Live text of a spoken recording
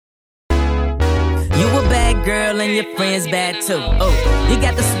bad girl and your friends bad too. Oh, you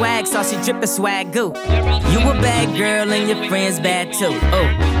got the swag, saucy drippin' swag goo. You a bad girl and your friends bad too. Oh,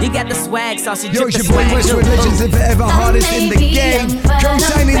 you got the swag, saucy drippin' swag goo. Yo, it's your boy Westwood Legends, if ever hardest in the game.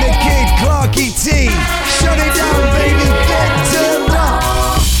 Co-signing the kid, Clark E.T. Shut it down, baby, get turned up.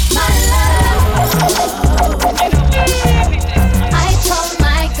 I told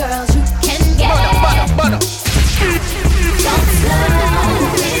my girls you can get butter. Don't slow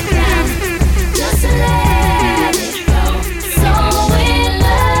it down, just let it go. So in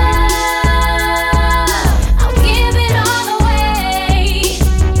love, I'll give it all away.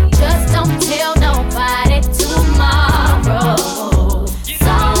 Just don't tell nobody tomorrow.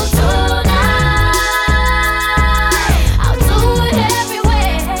 So tonight, I'll do it every way,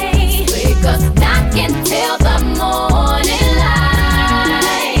 because I can tell the morning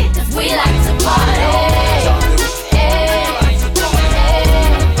light, 'cause we like to party.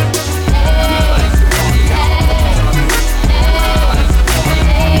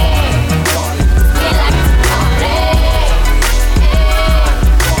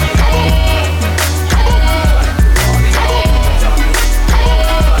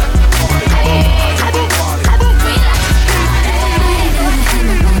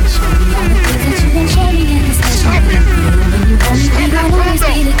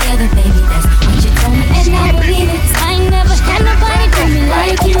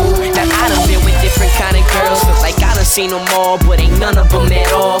 Seen them all, but ain't none of them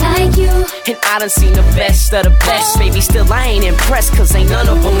at all like you. And I done seen the best of the best. Baby, still I ain't impressed, cause ain't none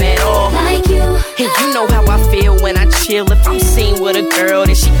of them at all like you. And you know how I feel when I chill. If I'm seen with a girl,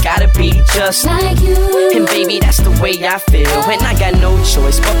 then she gotta be just like you. And baby, that's the way I feel. And I got no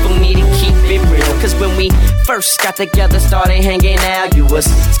choice but for me to keep it real. Cause when we first got together, started hanging out, you was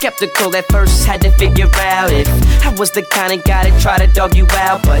skeptical at first, had to figure out if I was the kind of guy that try to dog you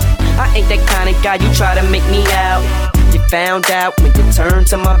out. But I ain't that kind of guy you try to make me out. You found out when you turned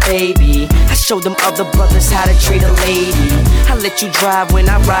to my baby. I showed them other brothers how to treat a lady. I let you drive when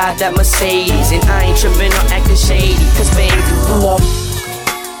I ride that Mercedes. And I ain't tripping or acting shady, cause baby, love.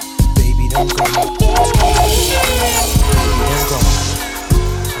 Baby, don't go.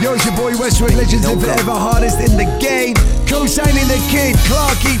 Yo, it's your boy Westwood Legends, if ever hardest in the game. Co-signing the kid,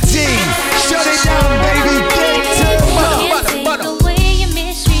 Clark E.T. Shut it down, baby, get turned up. The way you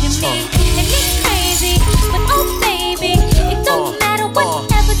mistreated me, and it's crazy, but oh baby, it don't matter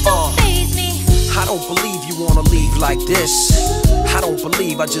whatever, don't faze me. I don't believe you wanna leave like this. I don't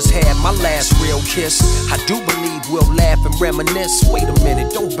believe I just had my last real kiss. I do believe we'll laugh and reminisce. Wait a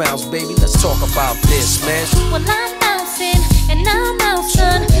minute, don't bounce, baby, let's talk about this, man. Well, I'm bouncing and I'm out,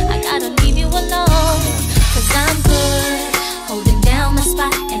 son. I gotta leave you alone, cause I'm good, holding down my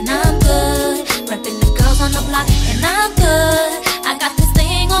spot, and I'm good, repping the girls on the block, and I'm good. I got this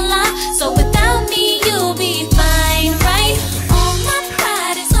thing on lock, so without me you'll be fine, right? All my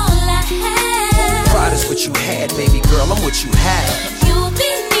pride is all I have. Pride is what you had, baby girl, I'm what you have. You'll be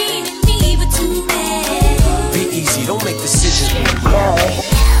needing me, but too bad. Be easy, don't make decisions.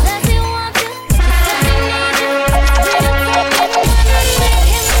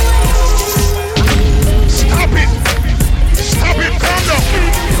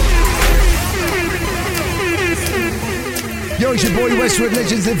 Yo, it's your boy Westwood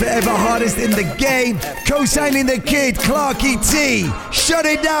Legends, and forever hardest in the game. Co-signing the kid, Clark E.T. Shut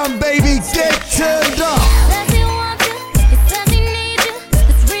it down, baby, get turned up.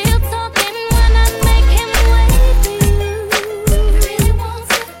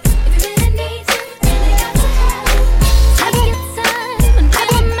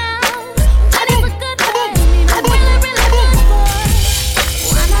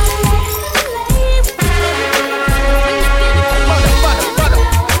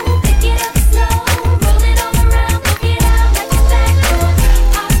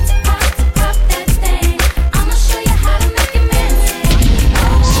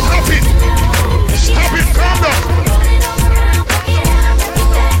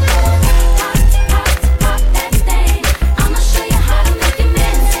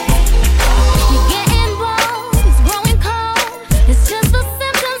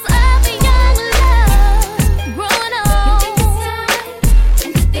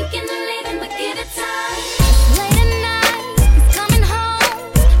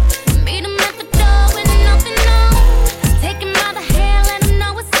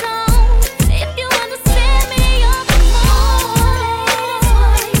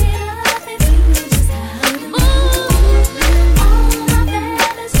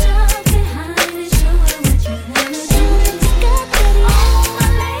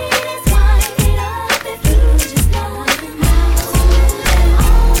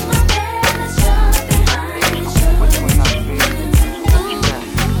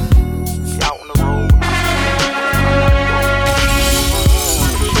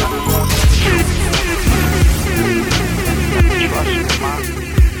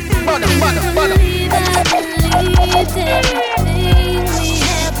 believe everything we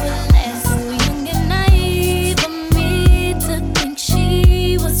had would last. So young and naive of me to think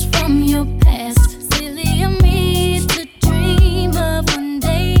she was from your past. Silly of me to dream of one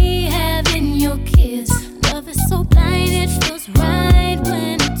day having your kids. Love is so blind, it feels right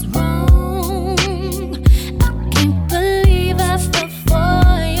when it's wrong. I can't believe I fell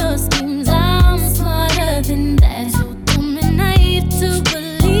for your schemes. I'm smarter than that. So dumb and naive to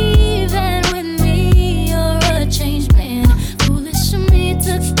believe that with me you're a changed man. Foolish of me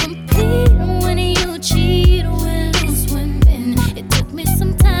to compete when you cheat with loose women. It took me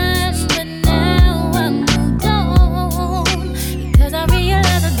some time, but now I'm moved on. Because I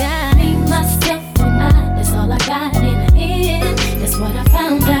realize I got me, myself, and I. That's all I got in the end. That's what I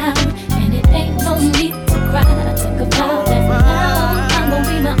found out. And it ain't no need to cry. I took a vow that from now I'm gonna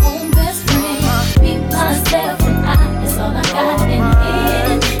be my own best friend. Me, myself, and I. That's all I got in the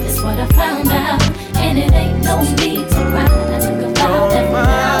end. That's what I found out. And it ain't no need to cry. I took a vow that from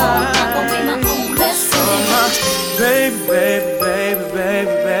now I'm gonna be my own best friend. Baby, baby, baby,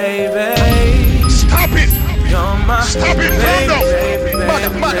 baby, baby. Stop it! You're my Stop it, baby, Rondo! baby, Mother,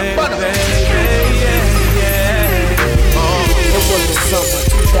 baby, mother, baby, mother. baby, yeah. It was the summer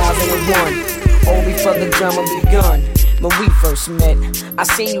 2001, all before the drama begun. When we first met, I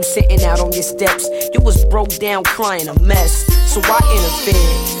seen you sitting out on your steps. You was broke down crying a mess, so I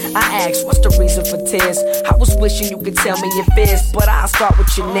interfered. I asked, what's the reason for tears? I was wishing you could tell me your fears, but I'll start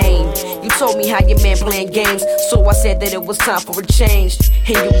with your name. You told me how your man playing games, so I said that it was time for a change.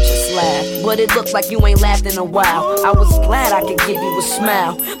 And you just laughed, but it looked like you ain't laughed in a while. I was glad I could give you a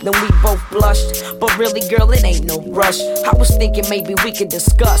smile. Then we both blushed, but really girl, it ain't no rush. I was thinking maybe we could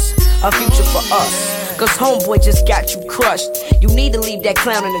discuss a future for us, cause homeboy just got you crushed. You need to leave that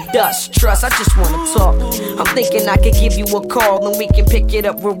clown in the dust. Trust, I just wanna talk. I'm thinking I could give you a call and we can pick it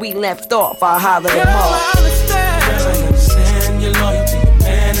up where we left off. I'll holler at Girl, Mark. I understand your loyalty,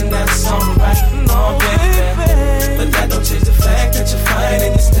 man, and that's alright. No, baby, but that don't change the fact that you're fine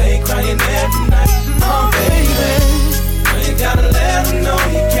and you stay crying every night. No, baby, you gotta let them know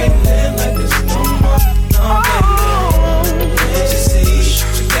you can't live like this no more. No, baby, can't you see?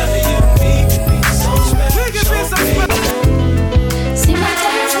 Together you and me can be so special. See my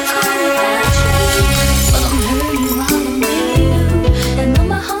days are cold without you, but I'm hurting while I'm with you. And though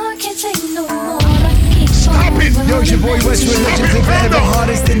my heart can't take no more, I keep Stop it! on Yo, it's your boy running Westwood back to Legends, you. the ever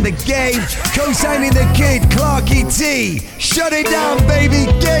hardest in the game. Co-signing the kid, Clarky T. Shut it down, baby.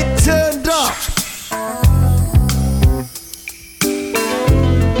 Get turned up.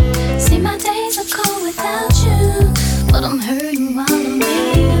 See my days are cold without you, but I'm hurting while I'm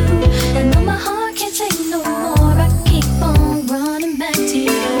with you. And though my heart can't take no more, I keep on running back to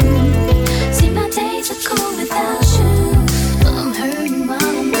you. See my days are cold without you, but I'm hurting while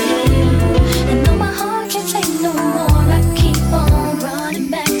I'm with you. And though my heart can't take no more, I keep on running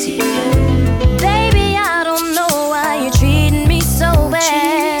back to you. Baby, I don't know why you're treating me so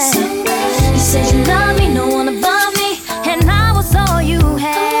bad. You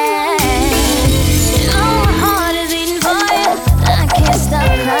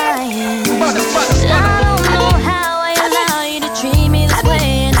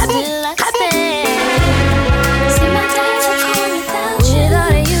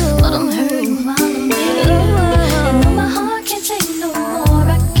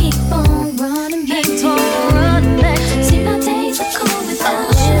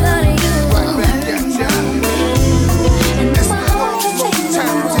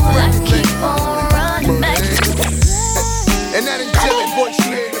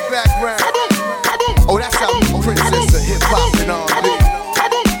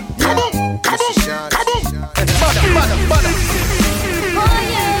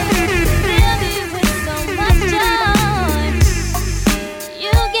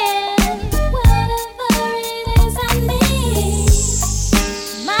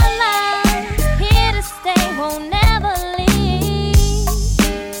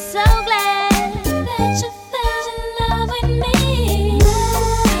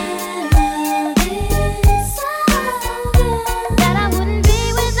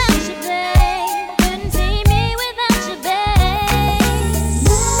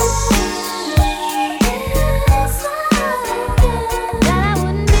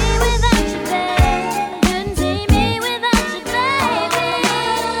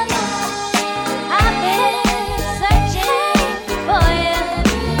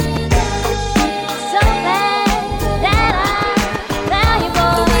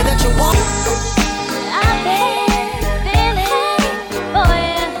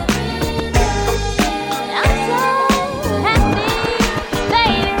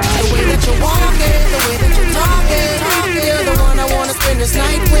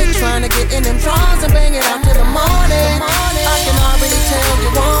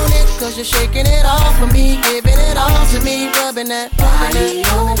you're shaking it off for me, giving it all to me, rubbing that body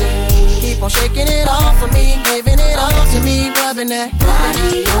on me. Keep on shaking it off for me, giving it all to me, rubbing that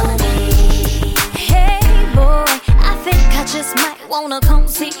body on me. Hey boy, I think I just might wanna come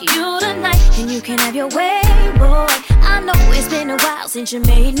see you tonight, and you can have your way, boy. I know it's been a while since you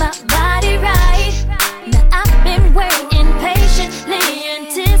made my body right. Now I've been waiting patiently,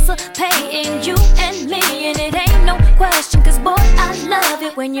 anticipating you and me, and it ain't no question, cause boy, I love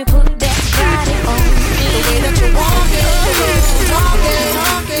it when you put that body on me. The way that you walk it, the way that you talk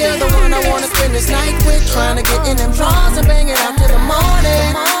it, you're the one I wanna spend this night with, trying to get in them drawers and bang it out till the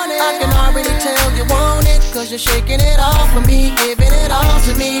morning. I can already tell you want it, cause you're shaking it off for me, giving it all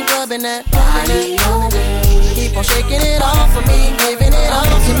to me, rubbing that body on me. Keep on shaking it off for me, giving it all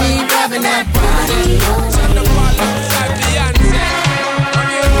to me, rubbing that body on me.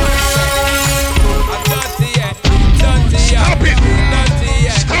 Stop it!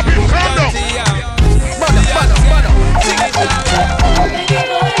 Stop it! Calm down!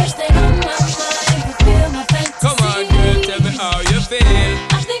 Come on, girl, tell me how you feel.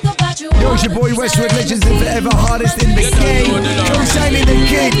 Yo, it's your boy Westwood, legends and forever hardest in the game. Co-signing the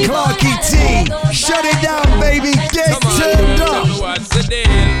kid, Clarky T. Shut it down, baby, get turned up. What's the deal?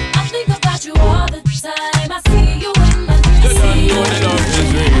 I think about you all the time. I see you in my dreams. You don't know the love is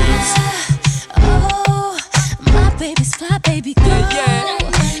real. Oh, my baby's fly, baby girl. Yeah.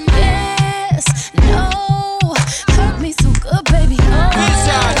 Yes, no, hurt me so good, baby. Oh, I'm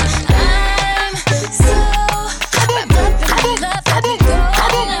so my baby love, baby girl.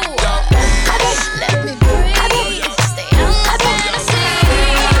 Let me breathe, stay out my fantasy.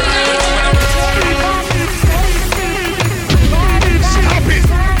 Stop it!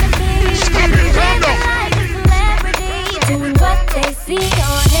 Stop it! Calm down! Doing what they see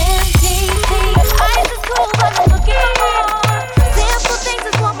on MTV. Eyes is cool, but I'm looking for more. Simple things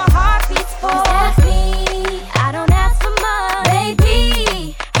is what my heart beats for. That's me. I don't ask for much,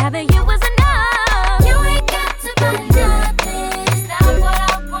 baby. Having you was enough. You ain't got to buy nothing. It's not what I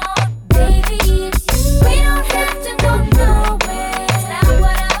want, baby. It's you. We don't have to go nowhere. It's not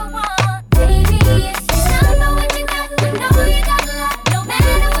what I want, baby. It's you. I know what you got. I know you got a lot. No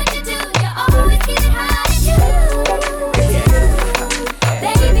matter what you do, you always get it high. You,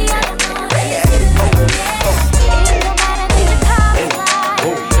 baby, I don't know what you do. It don't matter till the cars fly,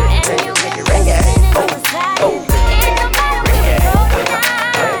 and you get resting on the side. It don't matter when you go tonight,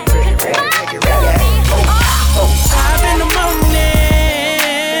 'cause my baby, I'm in the morning.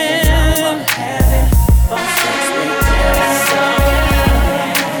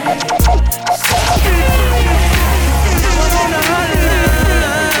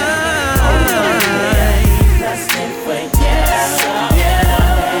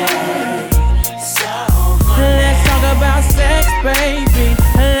 Let's talk about sex, baby.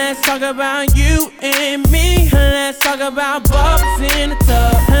 Let's talk about you and me. Let's talk about bubbles in the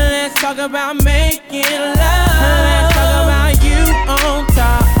tub. Let's talk about making love. Let's talk about you on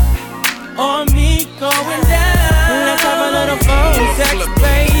top or me going down. Let's have a little phone sex,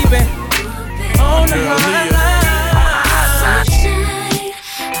 baby, on the hotline. sunshine.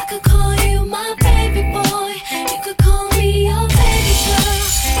 I could call you my baby boy. You could call me your baby girl.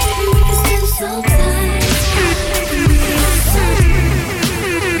 Maybe we could spend some time.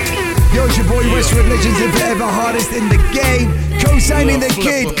 Yo, it's your boy Westwood, legends and forever hardest in the game. Co-signing the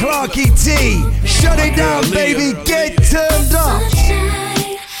kid, Clarky T. Shut it down, baby, get turned up.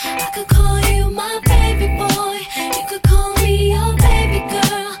 Sunshine. I could call you my baby boy. You could call me your baby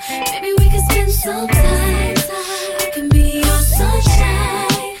girl. Maybe we could spend some time. I can be your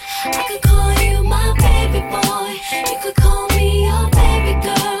sunshine. I could call you my baby boy. You could call me your baby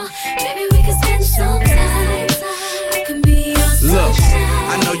girl. Maybe we could spend some time. I can be your Look, sunshine.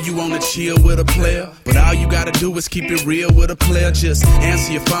 I know you wanna chill with a player, but all you gotta do is keep it real with a player. Just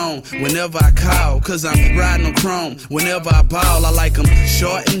answer your phone whenever I call, cause I'm riding on chrome. Whenever I ball, I like them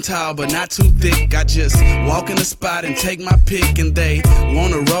short and tall, but not too thick. I just walk in the spot and take my pick, and they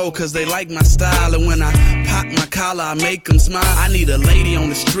wanna roll cause they like my style. And when I pop my collar, I make them smile. I need a lady on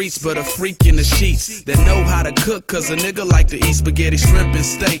the streets, but a freak in the sheets that know how to cook, cause a nigga like to eat spaghetti, shrimp, and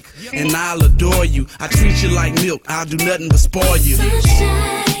steak. And I'll adore you, I treat you like milk, I'll do nothing but spoil you.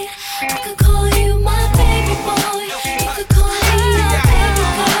 Sunshine, I could call you my baby boy. You could call me your baby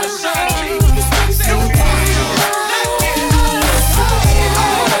girl. Maybe we could spend some time. Sunshine,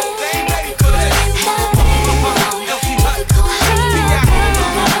 I could call you my baby boy. You could call me your baby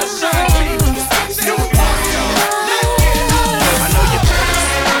girl. Maybe we could spend some time. I know you.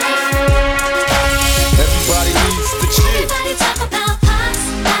 Everybody needs to chill. Everybody talk about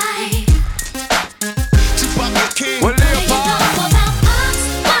Oxnard. Tupac the King. Well, they know about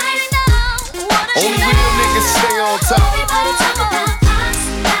Oxnard.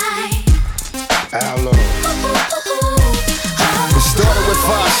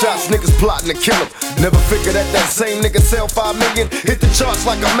 shots, niggas plotting to kill him. Never figured that same nigga sell 5 million. Hit the charts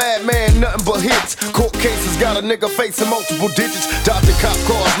like a madman, nothing but hits. Court cases got a nigga facing multiple digits. Dodging cop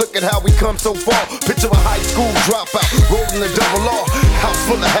cars, look at how we come so far. Picture a high school dropout, rolling a double R. House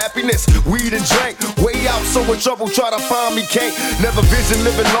full of happiness, weed and drink. Way out, so in trouble, try to find me, can't. Never vision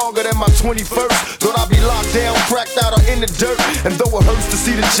living longer than my 21st. Thought I'd be locked down, cracked out, or in the dirt. And though it hurts to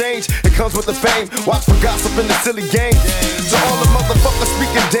see the change, it comes with the fame. Watch for gossip in the silly game. To all the motherfuckers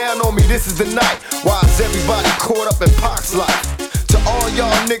speaking down on me, this is the night. Why is everybody caught up in Pac's life? To all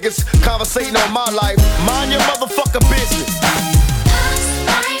y'all niggas conversating on my life, mind your motherfucking business.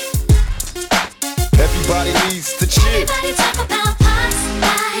 Everybody needs to chill. Everybody talk about Pac's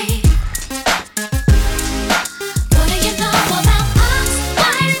life. What do you know about Pac's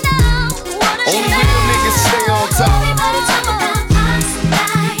life now? What do you know? Only real niggas stay on top. Everybody talk about Pac's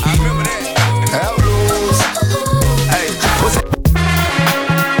life. I remember that. Outlaws. Hey, what's up?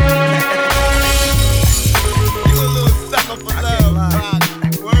 You a little sucker for love, Pac.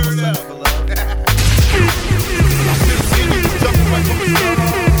 Word up. I should've seen you jumping right from the start.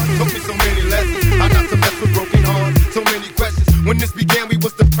 Took me so many lessons. I not to mess with broken hearts. So many questions. When this began, we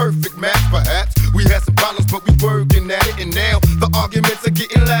was the perfect match, perhaps. We had some problems, but we working at it. And now the arguments are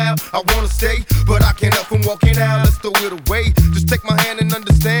getting loud. I wanna stay, but I can't help from walking out. Let's throw it away. Just take my hand and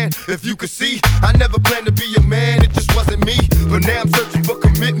understand. If you could see, I never planned to be a man. It just wasn't me. But now I'm searching for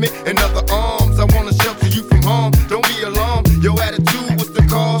commitment and other arms. I wanna shelter you from harm. Don't be alarmed. Your attitude was the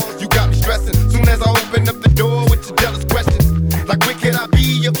cause. You got me stressing. Soon as I open up the door with your jealous questions. Like when can I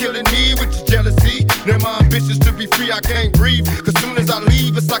be? You're killing me with your jealousy. Now my ambitions to be free, I can't breathe. Cause soon as I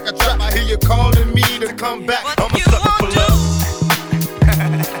leave, it's like a trap. I hear you calling me to come back. I'm a sucker for love.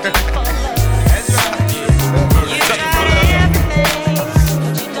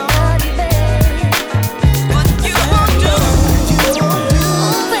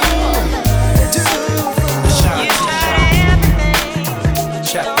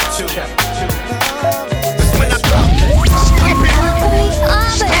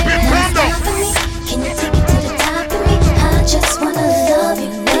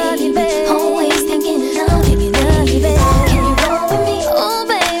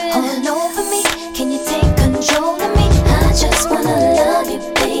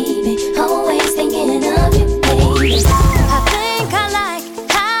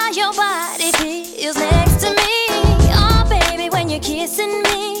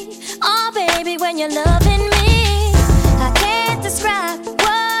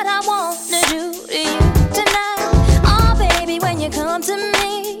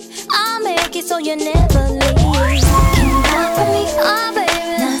 So you never leave. Can you ride for me? Oh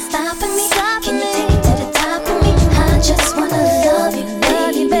baby, not stopping me. Can you take it to the top of me? I just wanna love you,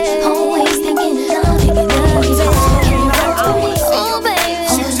 baby. Always thinking of you, Can you ride for me? Oh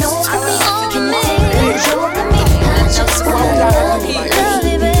baby, just know for me. Can you take control of me? I just wanna love you,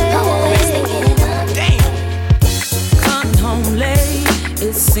 baby. Always thinking of you. Come home late,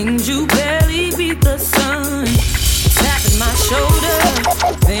 it seems you barely beat the sun. Tapping my shoulder,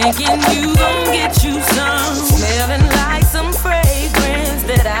 thinking you gon' get you some. Smelling like some fragrance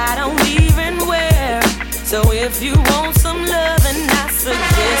that I don't even wear. So if you want some loving, I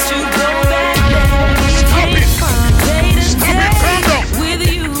suggest you go back there. Day to day, with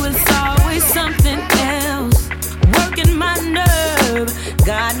you it's always something else. Working my nerve,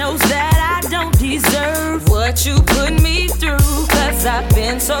 God knows that I don't deserve what you put me through. Cause I've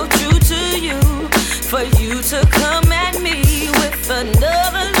been so true to you. For you to come at me with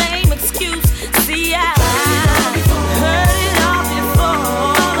another lame excuse. See, I heard it all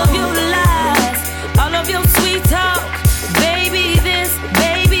before. All of your lies, all of your sweet talk. Baby this,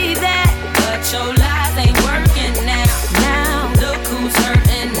 baby that. But your lies ain't working now. Now, look who's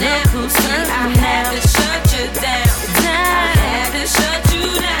hurting now. Look who's hurting I had to shut you down. I had to shut you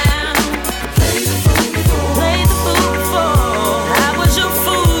down. Play the fool before. Play the fool before. I was your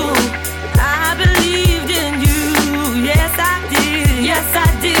fool. I believed in you. Yes, I did. Yes, I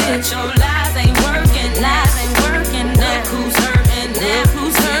did. But your lies ain't working. Lies ain't working now. Look who's hurting now. Look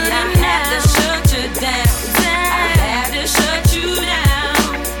who's hurting I had to shut you down. I had to shut you down.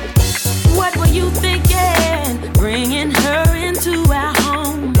 What were you thinking? Bringing her into our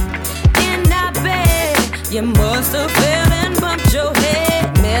home. In our bed, you must have fell and bumped your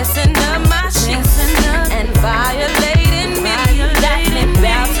head. Messing up my sheets and violating me. Like I'm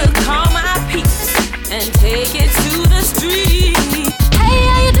about to call my peace and take it to the street. Hey,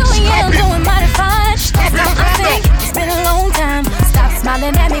 how you doing? Yeah, I'm doing mighty fine. I think it's been a long time. Stop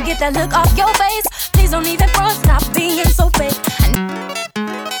smiling at me, get that look off your face. Please don't even front, stop being so fake.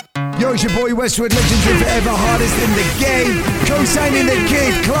 Yo, Yo, it's your boy Westwood, legends and forever hardest in the game. Co-signing the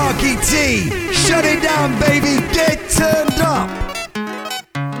kid, Clarky T. Shut it down, baby, get turned up.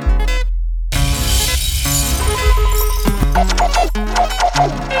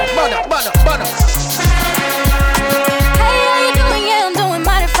 Butter. Hey, how you doing? Yeah, I'm doing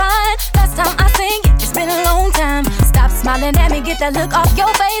mighty fine. Last time I think it's been a long time. Stop smiling at me, get that look off your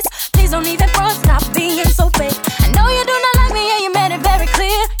face. Please don't even front, stop being so fake. I know you do not like me, and you made it very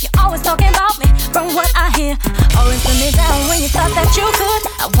clear. You're always talking about me, from what I hear. Always put me down when you thought that you could.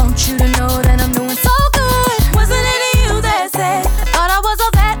 I want you to know that I'm doing so good. Wasn't it you that said I thought I was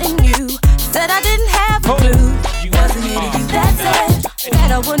all that in you? Said I didn't have a clue. Wasn't it you that said that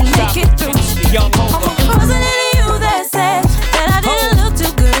I wouldn't make it through? Wasn't it you that said that I didn't look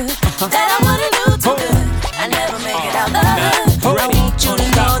too good? That I wouldn't do too good? I never make it out the hood. I want you to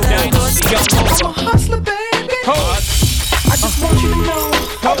know that I'm I'm a hustler, baby. I just want you to know.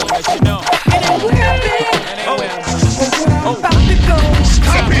 It ain't where I've been, but where I'm about to go.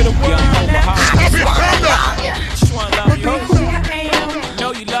 Stop it. But know who I am.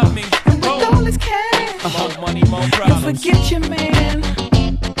 Know you love me. And with all this cash, More money, more don't problems. forget your man.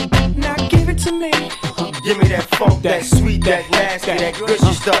 Now give it to me. Give me that funk, that sweet, that nasty, that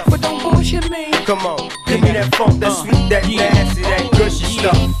gushy stuff. But don't bullshit me. Come on, give me that funk, that sweet, that nasty, that gushy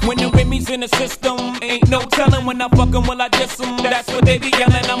stuff. When the Remy's in the system, ain't no telling when I fuck 'em, will I diss 'em. That's what they be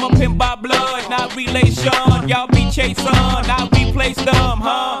yelling. I'm a pimp by blood, not relation. Y'all be chasing, I replace them,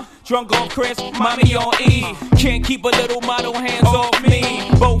 huh? Drunk on Chris, mommy on E. Can't keep a little model hands off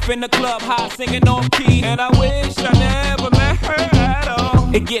me. Both in the club, high singing off key. And I wish I never met her at all.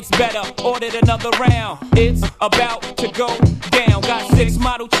 It gets better, ordered another round. It's about to go down. Got 6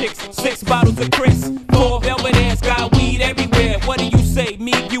 model chicks, 6 bottles of Chris. 4 velvet ass, got weed everywhere. What do you say?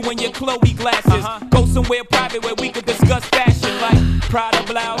 Me, you, and your Chloe glasses. Go somewhere private where we could discuss fashion, like Prada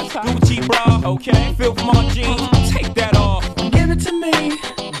blouse, Gucci bra, okay? Filth Mark jeans, take that off. Give it to me.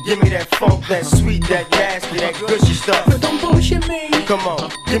 Give me that funk, that sweet, that nasty, that gushy stuff. But don't bullshit me. Come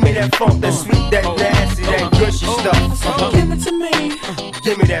on, give me that funk, that sweet, that nasty, that gushy stuff. Give it to me.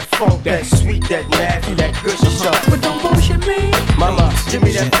 Give me that funk, that sweet, that nasty, that gushy stuff. But don't bullshit me. Mama, give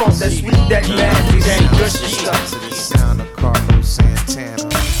me that funk, that sweet, that nasty, that gushy stuff. To the sound of Carlos Santana and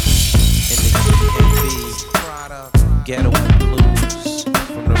the Hip Hop RnB Ghetto and Blues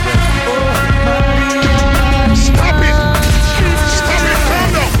from the Red. Stop it! Stop it,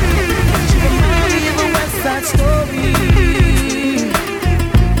 hold up! West Side Story.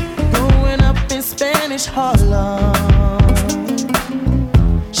 Growing up in Spanish Harlem.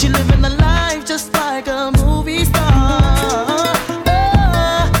 She living a life just like a movie star.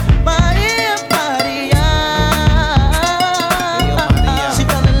 Maria. She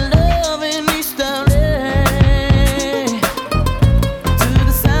fell in love in East LA to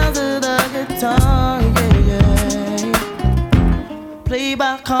the sounds of the guitar, yeah. Played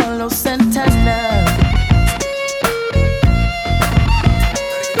by Carlos Santana.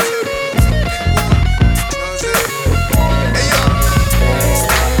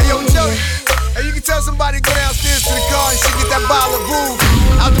 Somebody go downstairs to the car and she get that bottle of brew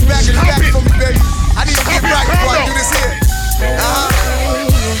out the back of the back for me, baby. I need to get back before I do this here.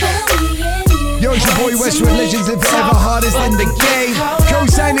 Yo, it's your boy Westwood, legends and forever hardest in the game.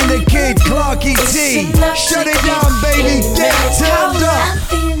 Co-signing the kid, Clarky T. Shut it down, baby, get turned up.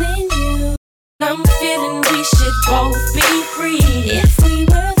 I'm feeling we should both be free if we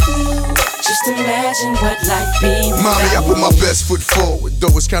were through. Just imagine what life be. Mommy, I put my best foot forward,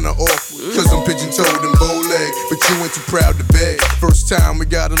 though it's kinda awkward, cause I'm pigeon-toed and bow-legged, but you ain't too proud to beg. First time we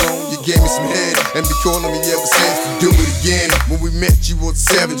got along, you gave me some head, and be calling me ever since to do it again. When we met, you was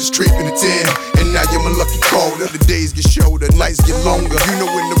 7, just tripping to 10, and now you're my lucky caller. The days get shorter, nights get longer. You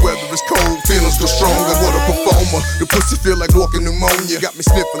know when the weather is cold, feelings go stronger. What a performer, the pussy feel like walking pneumonia. Got me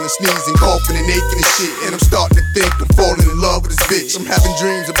sniffling, sneezing, coughing, and aching and shit, and I'm starting to think I'm falling in love with this bitch. I'm having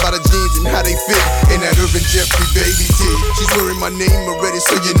dreams about her jeans and how they fit, and that Urban Jeffrey baby tee. She's wearing my name already,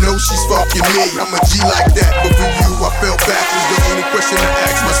 so you know she's fucking me. I'm a G like that, but for you I fell backwards. The only question I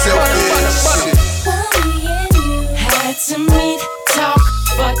ask myself is shit. Had to meet, talk,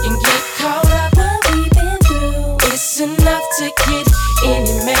 fucking get caught up. What we been through, it's enough to get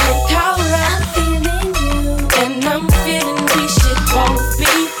any man caught up. I'm feeling you, and I'm feeling we should both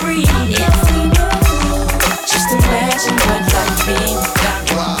be free if we were through. Just imagine what life be without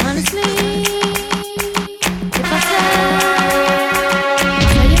you. Honestly, if I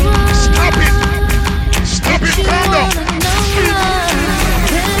Stop it! Stop it, hold up!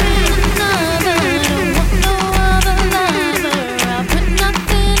 I'll put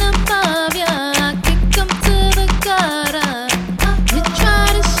nothing above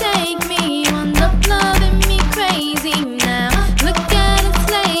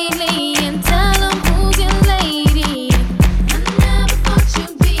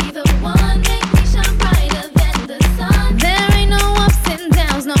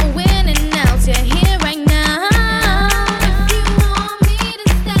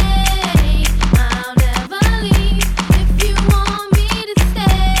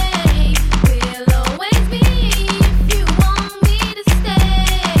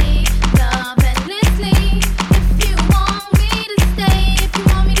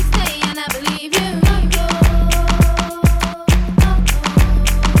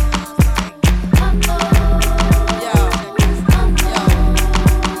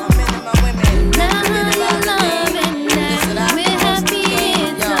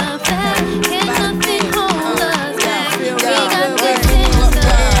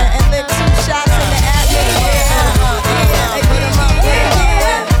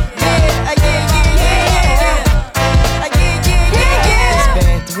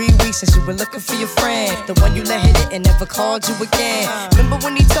man, the one you let hit it and never called you again. Remember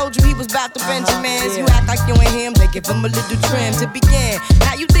when he told you he was about to Benjamins? You act like you ain't him, they give him a little trim to begin.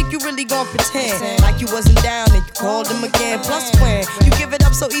 Now you think you really gon' pretend like you wasn't down and you called him again. Plus when you give it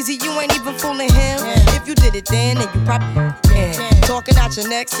up so easy, you ain't even fooling him. If you did it then you probably can. Talking out your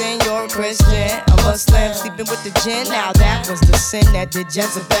neck saying you're a Christian, a Muslim, sleeping with the gin. Now that was the sin that did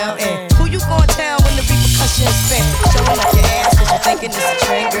Jezebel in. Who you gon' tell when the repercussions spin? Showing up your ass cause you're thinking it's a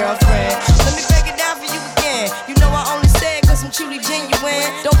trend, girlfriend. Let me break it down for you again. You know I only said cause I'm truly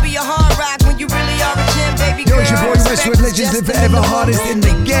genuine. Don't be a hard rock when you really are a gem, baby girl. Yo, it's your boy Westwood, legends live forever, hardest in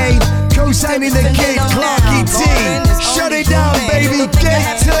the game. Co-signing the kid, Clarky T. Shut it down, baby,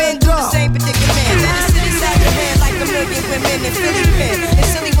 get turned up. Same predicament. Let it sit inside your head like a million women in Philly pen. It's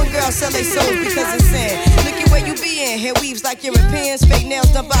silly when girls sell their souls because it's sin. Look at where you be in. Hair weaves like Europeans, fake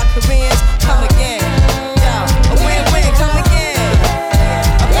nails done by Koreans. Come again. Yo, a win-win, come again.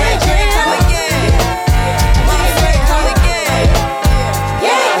 A win-win, come again. My friend, come again.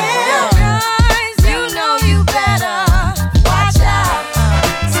 Yeah. Guys, you know you better watch out.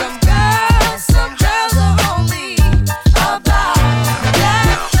 Some girls are only about that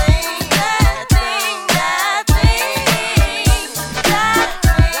thing, that thing, that thing, that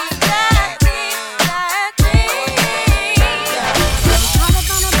thing, that thing, that thing. Caught up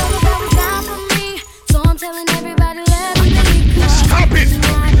on a brother that was down for me, so I'm telling everybody let me be. Stop it!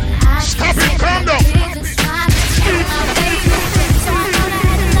 Stop it! Calm down! So I thought I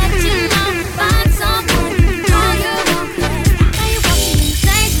had to let you know, find someone who know you won't play. Now you want me in the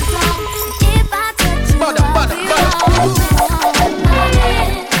same zone. If I touch you, I'll be wrong.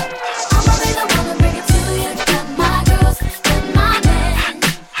 I'ma be the one to bring it to you. Got my girls, got my men.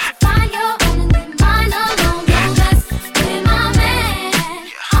 Find your own and leave mine alone. Don't mess with my man.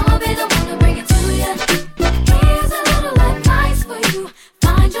 I'ma be the one to bring it to you. Here's a little advice for you.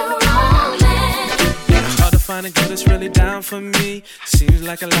 Find your own man. It's hard to find a girl that's really down for me. Seems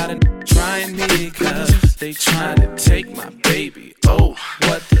like a lot of trying me, cause they trying to take my baby. Oh,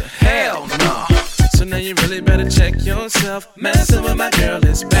 what the hell, no. So now you really better check yourself. Messing with my girl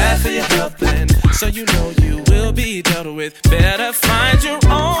is bad for your health, and so you know you will be dealt with. Better find your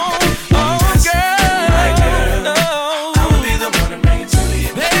own girl. My girl, no. I'ma be the one to bring it to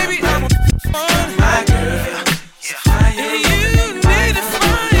you. Baby, I'm my girl. You need to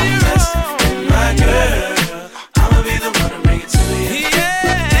find your own. My girl, I'ma be the one to bring it to you.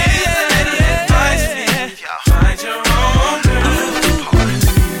 Find your own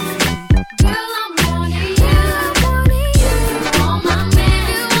Girl, I'm wanting you. You want my man.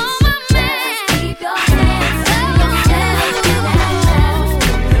 Keep your hands to yourself.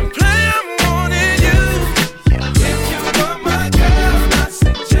 play. I'm wanting you. If you want my girl, I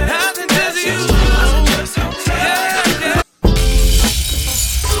suggest you.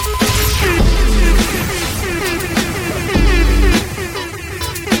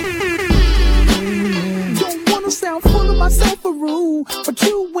 Don't wanna sound full of myself or rude, but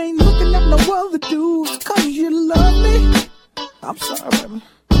you ain't looking at no other dudes, cause you love me. I'm sorry, baby.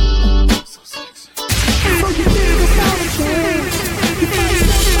 So sexy. So you give this all a chance. You find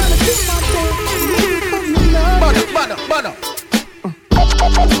somebody to do my thing, cause you love me. Butter.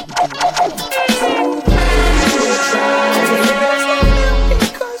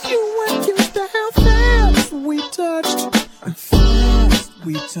 Because you weren't used to how fast we touched. Fast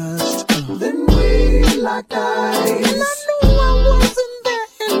we touched. Then we locked eyes. And I knew I wasn't there,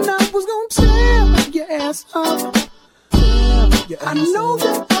 and I was gonna tear your ass up. I know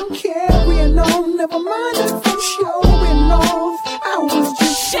that I'm carrying on. Never mind if I'm showing off. I was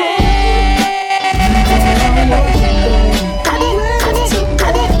just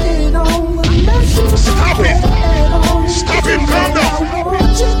Stop it! Calm down!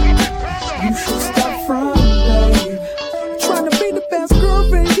 You should stop fronting, babe. Trying to be the best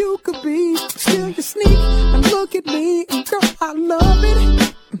girlfriend you could be. Still you sneak and look at me, and girl, I love it.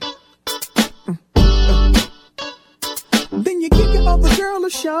 Then you give your other girl a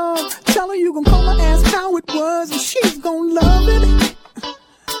shove. Tell her you gon' call her, ask how it was, and she's gon' love it.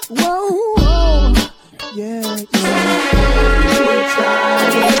 Whoa, yeah.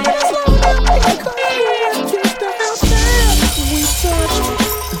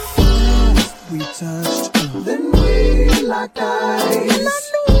 We touched, then we locked eyes. And I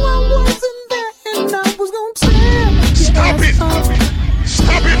knew I wasn't there, and I was gonna tear your Stop ass it! up.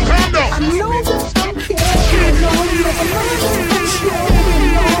 Stop it! Calm down! I know that I'm carrying on. Never mind if I'm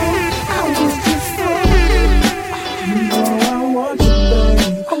showing on. I was just throwing. You know I want you,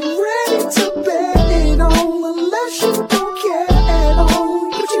 babe. I'm ready to bet it on, unless you don't care at all.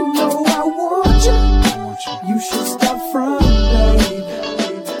 But you know I want you.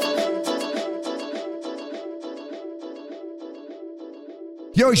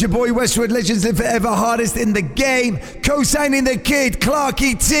 Yo, it's your boy Westwood, legends live forever, hardest in the game. Co-signing the kid,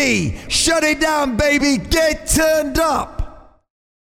 Clarky T. Shut it down, baby, get turned up.